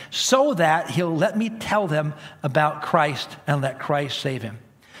him so that he'll let me tell them about Christ and let Christ save him.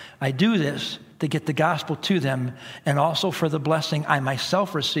 I do this to get the gospel to them and also for the blessing I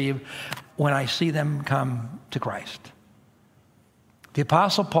myself receive when I see them come to Christ. The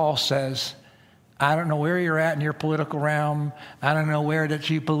Apostle Paul says, I don't know where you're at in your political realm. I don't know where that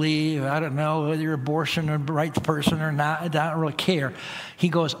you believe. I don't know whether you're abortion or right person or not. I don't really care. He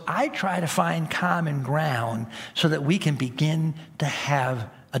goes, I try to find common ground so that we can begin to have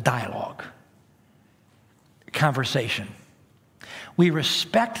a dialogue, conversation. We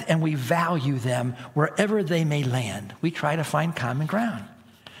respect and we value them wherever they may land. We try to find common ground.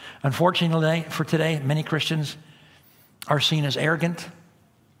 Unfortunately, for today, many Christians are seen as arrogant.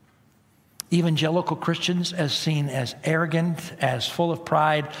 Evangelical Christians as seen as arrogant, as full of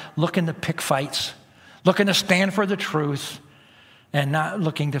pride, looking to pick fights, looking to stand for the truth, and not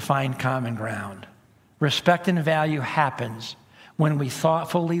looking to find common ground. Respect and value happens when we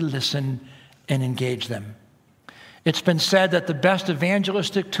thoughtfully listen and engage them. It's been said that the best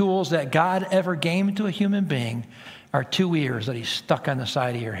evangelistic tools that God ever gave to a human being are 2 ears that he stuck on the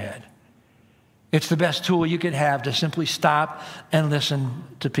side of your head. It's the best tool you could have to simply stop and listen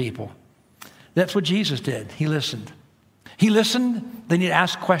to people. That's what Jesus did. He listened. He listened. They need to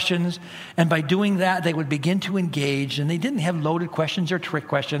ask questions. And by doing that, they would begin to engage. And they didn't have loaded questions or trick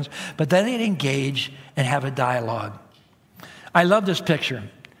questions, but then they'd engage and have a dialogue. I love this picture.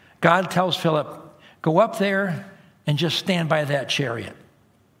 God tells Philip, go up there and just stand by that chariot.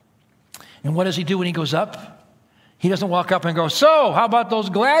 And what does he do when he goes up? He doesn't walk up and go, so, how about those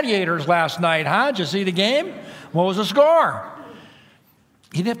gladiators last night, huh? Did you see the game? What was the score?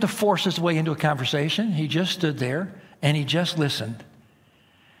 He didn't have to force his way into a conversation. He just stood there and he just listened.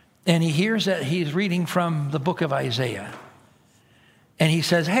 And he hears that he's reading from the book of Isaiah. And he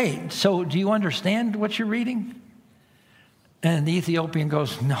says, hey, so do you understand what you're reading? And the Ethiopian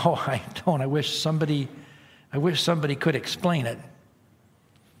goes, no, I don't. I wish somebody could explain it.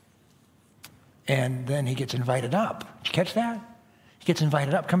 And then he gets invited up. Did you catch that? He gets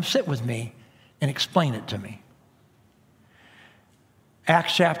invited up. Come sit with me and explain it to me.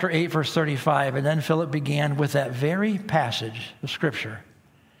 Acts chapter 8, verse 35. And then Philip began with that very passage of Scripture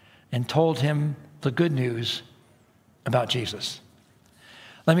and told him the good news about Jesus.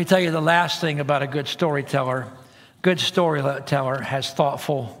 Let me tell you the last thing about a good storyteller. Good storyteller has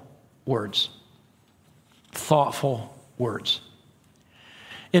thoughtful words. Thoughtful words.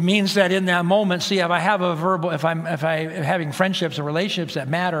 It means that in that moment, see, if I'm having friendships and relationships that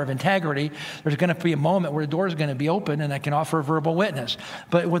matter of integrity, there's going to be a moment where the door is going to be open and I can offer a verbal witness.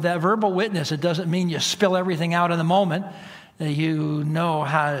 But with that verbal witness, it doesn't mean you spill everything out in the moment. You know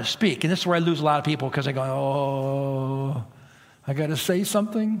how to speak. And this is where I lose a lot of people because they go, oh, I got to say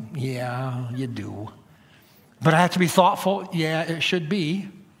something? Yeah, you do. But I have to be thoughtful? Yeah, it should be.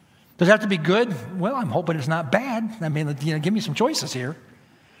 Does it have to be good? Well, I'm hoping it's not bad. I mean, give me some choices here.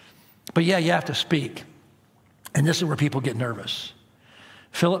 But yeah, you have to speak. And this is where people get nervous.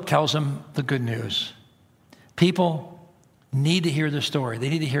 Philip tells them the good news. People need to hear the story. They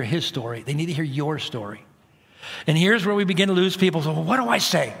need to hear his story. They need to hear your story. And here's where we begin to lose people. So, well, what do I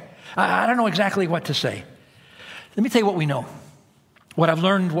say? I don't know exactly what to say. Let me tell you what we know. What I've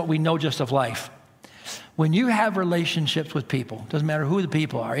learned, what we know just of life. When you have relationships with people, doesn't matter who the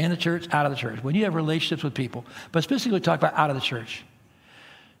people are, in the church, out of the church. When you have relationships with people, but specifically talk about out of the church,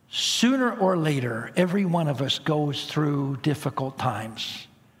 sooner or later, every one of us goes through difficult times.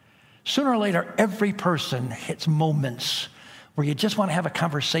 Sooner or later, every person hits moments where you just want to have a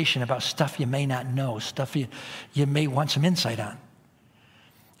conversation about stuff you may not know, stuff you may want some insight on.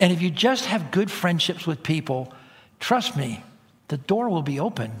 And if you just have good friendships with people, trust me, the door will be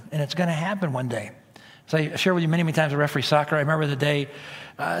open, and it's going to happen one day. So I share with you many, many times at referee soccer. I remember the day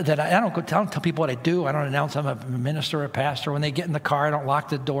that I don't tell people what I do. I don't announce I'm a minister or a pastor. When they get in the car, I don't lock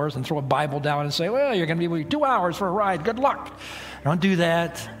the doors and throw a Bible down and say, well, you're going to be with 2 hours for a ride. Good luck. I don't do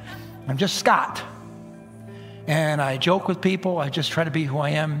that. I'm just Scott. And I joke with people. I just try to be who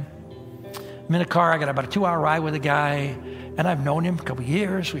I am. I'm in a car. I got about a 2-hour ride with a guy. And I've known him a couple of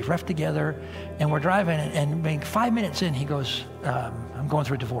years. We've reffed together. And we're driving. And being 5 minutes in, he goes, I'm going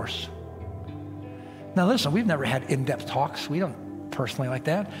through a divorce. Now, listen, we've never had in-depth talks. We don't personally like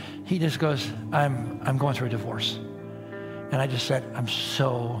that. He just goes, I'm going through a divorce. And I just said, I'm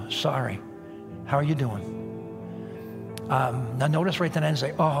so sorry. How are you doing? Now, notice right then and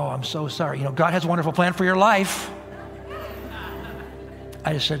say, oh, I'm so sorry. You know, God has a wonderful plan for your life.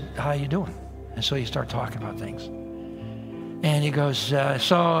 I just said, how are you doing? And so you start talking about things. And he goes,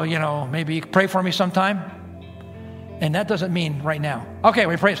 so, you know, maybe you can pray for me sometime? And that doesn't mean right now. Okay,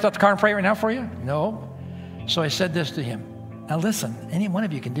 we pray, stop the car and pray right now for you? No. So I said this to him. Now listen, any one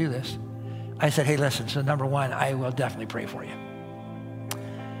of you can do this. I said, hey, listen, so number one, I will definitely pray for you.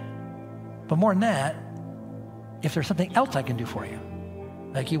 But more than that, if there's something else I can do for you,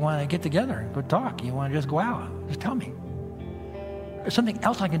 like you want to get together and go talk, you want to just go out, just tell me. If there's something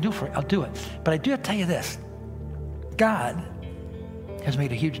else I can do for you, I'll do it. But I do have to tell you this. God has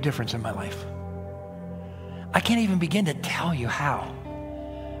made a huge difference in my life. I can't even begin to tell you how.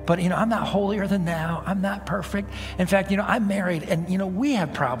 But, you know, I'm not holier than thou. I'm not perfect. In fact, you know, I'm married and, you know, we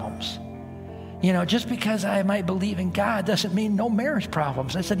have problems. You know, just because I might believe in God doesn't mean no marriage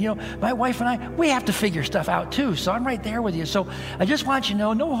problems. I said, you know, my wife and I, we have to figure stuff out too. So I'm right there with you. So I just want you to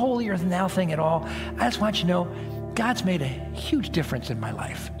know, no holier than thou thing at all. I just want you to know God's made a huge difference in my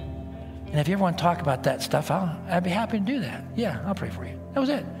life. And if you ever want to talk about that stuff, I'd be happy to do that. Yeah, I'll pray for you. That was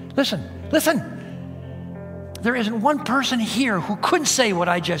it. Listen. There isn't one person here who couldn't say what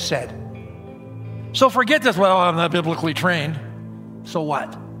I just said. So forget this, well, I'm not biblically trained. So what?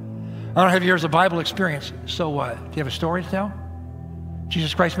 I don't have years of Bible experience. So what? Do you have a story to tell?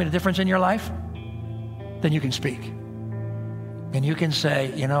 Jesus Christ made a difference in your life? Then you can speak. And you can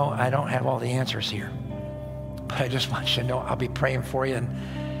say, you know, I don't have all the answers here. But I just want you to know I'll be praying for you and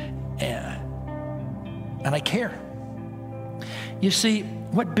I care. You see,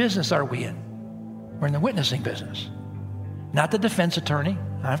 what business are we in? We're in the witnessing business. Not the defense attorney.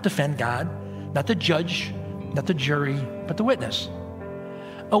 I don't have to defend God. Not the judge, not the jury, but the witness.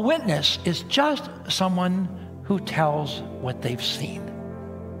 A witness is just someone who tells what they've seen.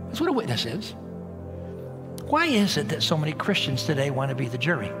 That's what a witness is. Why is it that so many Christians today want to be the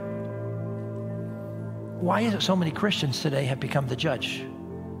jury? Why is it so many Christians today have become the judge?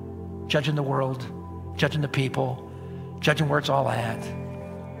 Judging the world, judging the people, judging where it's all at.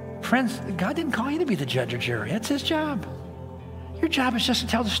 Friends, God didn't call you to be the judge or jury. That's his job. Your job is just to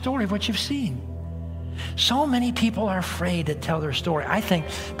tell the story of what you've seen. So many people are afraid to tell their story, I think,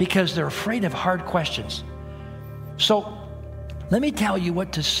 because they're afraid of hard questions. So let me tell you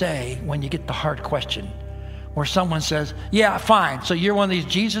what to say when you get the hard question, where someone says, yeah, fine, so you're one of these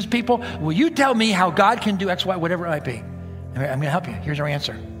Jesus people? Will you tell me how God can do X, Y, whatever it might be? I'm going to help you. Here's our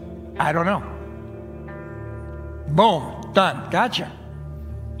answer. I don't know. Boom, done, gotcha.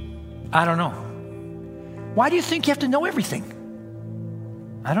 I don't know. Why do you think you have to know everything?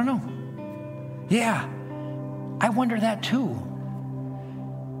 I don't know. Yeah, I wonder that too.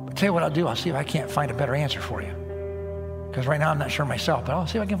 I'll tell you what I'll do. I'll see if I can't find a better answer for you. Because right now I'm not sure myself, but I'll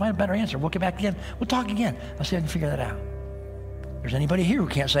see if I can find a better answer. We'll get back again. We'll talk again. I'll see if I can figure that out. If there's anybody here who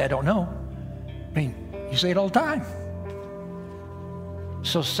can't say I don't know, I mean, you say it all the time.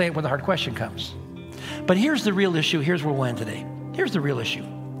 So say it when the hard question comes. But here's the real issue. Here's where we'll end today. Here's the real issue.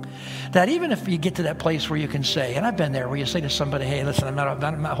 That even if you get to that place where you can say, and I've been there, where you say to somebody, hey, listen, I'm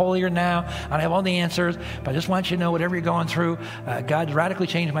not holier now. I don't have all the answers, but I just want you to know whatever you're going through, God's radically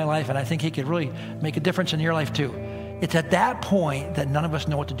changed my life, and I think he could really make a difference in your life too. It's at that point that none of us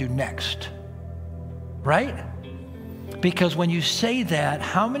know what to do next, right? Because when you say that,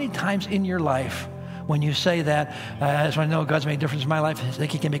 how many times in your life, when you say that, I just want to know God's made a difference in my life, I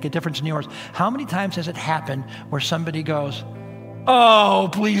think he can make a difference in yours, how many times has it happened where somebody goes, oh,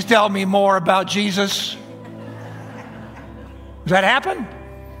 please tell me more about Jesus? Does that happen?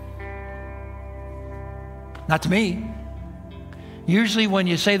 Not to me. Usually when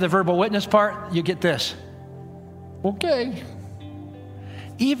you say the verbal witness part, you get this. Okay.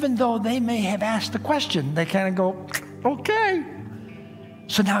 Even though they may have asked the question, they kind of go, okay.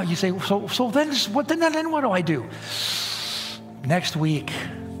 So now you say, so then what do I do? Next week,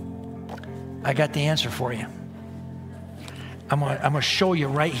 I got the answer for you. I'm going to show you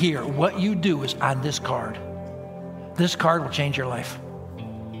right here. What you do is on this card. This card will change your life.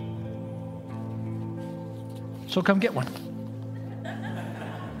 So come get one.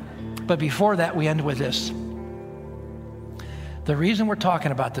 But before that, we end with this. The reason we're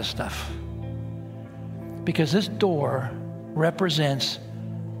talking about this stuff, because this door represents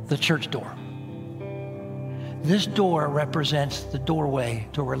the church door. This door represents the doorway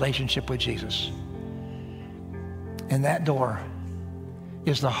to a relationship with Jesus. And that door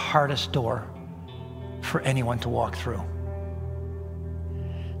is the hardest door for anyone to walk through.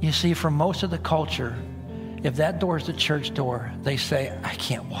 You see, for most of the culture, if that door is the church door, they say, I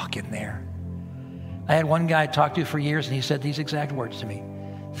can't walk in there. I had one guy I talked to for years, and he said these exact words to me.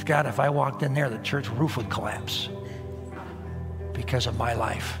 Scott, if I walked in there, the church roof would collapse because of my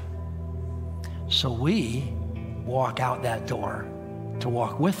life. So we walk out that door to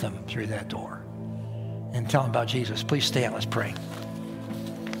walk with them through that door and tell them about Jesus. Please stand. Let's pray.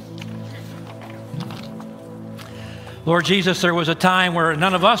 Lord Jesus, there was a time where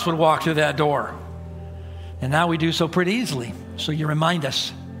none of us would walk through that door. And now we do so pretty easily. So you remind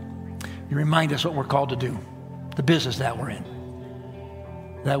us. You remind us what we're called to do, the business that we're in,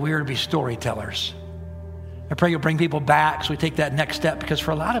 that we are to be storytellers. I pray you'll bring people back so we take that next step, because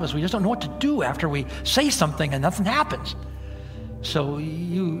for a lot of us, we just don't know what to do after we say something and nothing happens. So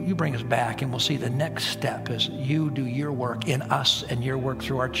you bring us back, and we'll see the next step as you do your work in us and your work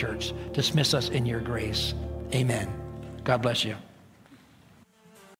through our church. Dismiss us in your grace. Amen. God bless you.